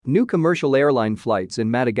New commercial airline flights in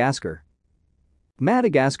Madagascar.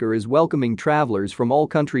 Madagascar is welcoming travelers from all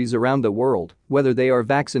countries around the world, whether they are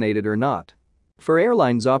vaccinated or not. For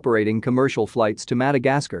airlines operating commercial flights to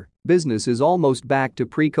Madagascar, business is almost back to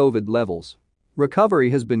pre-COVID levels. Recovery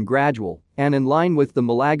has been gradual and in line with the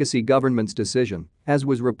Malagasy government's decision, as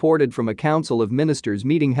was reported from a Council of Ministers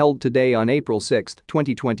meeting held today on April 6,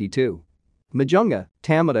 2022. Majunga,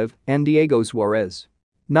 Tamatave, and Diego Suarez.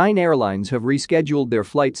 9 airlines have rescheduled their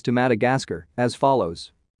flights to Madagascar as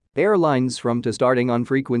follows. Airlines from to starting on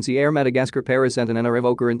frequency Air Madagascar Paris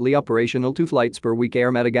Antananarivo currently operational 2 flights per week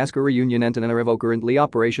Air Madagascar Reunion Antananarivo currently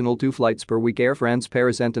operational 2 flights per week Air France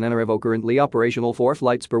Paris Antananarivo currently operational 4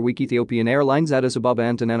 flights per week Ethiopian Airlines Addis Ababa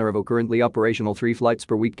Antananarivo currently operational 3 flights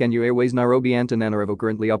per week Kenya Airways Nairobi Antananarivo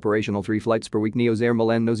currently operational 3 flights per week Neos Air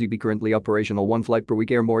Milan Nozibi currently operational 1 flight per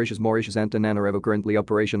week Air Mauritius Antananarivo currently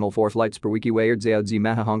operational 4 flights per week Iwe Air Zaodzi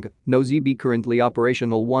Mahahanga Nozibi currently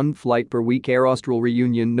operational 1 flight per week Air Austral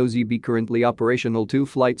Reunion Nozibi currently operational 2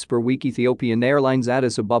 flights per week Ethiopian Airlines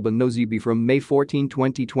Addis Ababa Nozibi from May 14,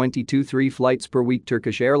 2022 3 flights per week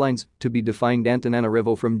Turkish Airlines, to be defined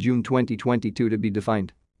Antananarivo from June 2022 to be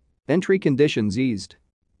defined. Entry conditions eased.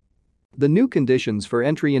 The new conditions for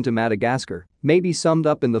entry into Madagascar may be summed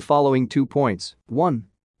up in the following 2 points. 1.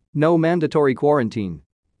 No mandatory quarantine.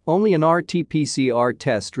 Only an RT-PCR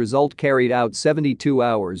test result carried out 72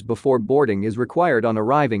 hours before boarding is required on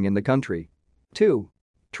arriving in the country. 2.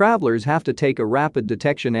 Travelers have to take a rapid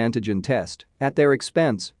detection antigen test at their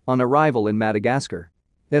expense on arrival in Madagascar.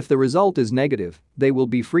 If the result is negative, they will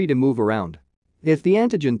be free to move around. If the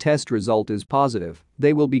antigen test result is positive,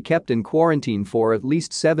 they will be kept in quarantine for at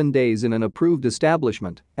least 7 days in an approved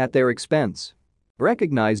establishment at their expense.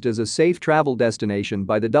 Recognized as a safe travel destination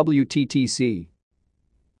by the WTTC.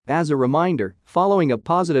 As a reminder, following a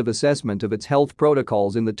positive assessment of its health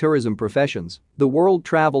protocols in the tourism professions, the World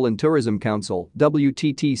Travel and Tourism Council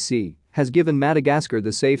 (WTTC) has given Madagascar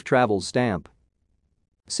the Safe Travels stamp.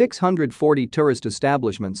 640 tourist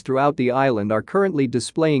establishments throughout the island are currently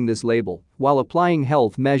displaying this label while applying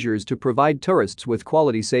health measures to provide tourists with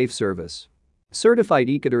quality safe service. Certified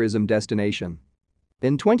ecotourism destination.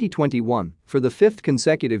 In 2021, for the 5th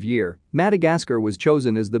consecutive year, Madagascar was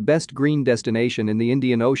chosen as the best green destination in the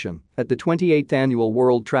Indian Ocean at the 28th Annual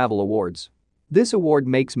World Travel Awards. This award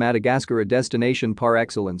makes Madagascar a destination par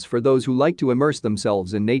excellence for those who like to immerse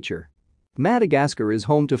themselves in nature. Madagascar is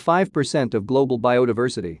home to 5% of global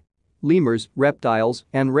biodiversity. Lemurs, reptiles,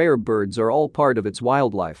 and rare birds are all part of its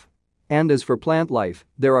wildlife. And as for plant life,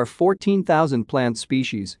 there are 14,000 plant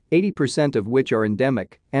species, 80% of which are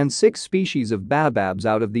endemic, and 6 species of baobabs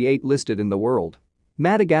out of the 8 listed in the world.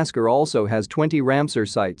 Madagascar also has 20 Ramsar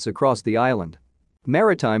sites across the island.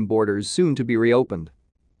 Maritime borders soon to be reopened.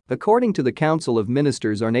 According to the Council of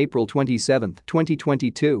Ministers on April 27,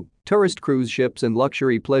 2022, tourist cruise ships and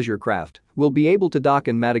luxury pleasure craft will be able to dock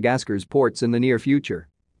in Madagascar's ports in the near future.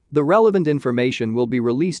 The relevant information will be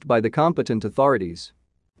released by the competent authorities.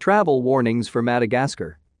 Travel warnings for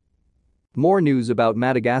Madagascar. More news about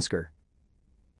Madagascar.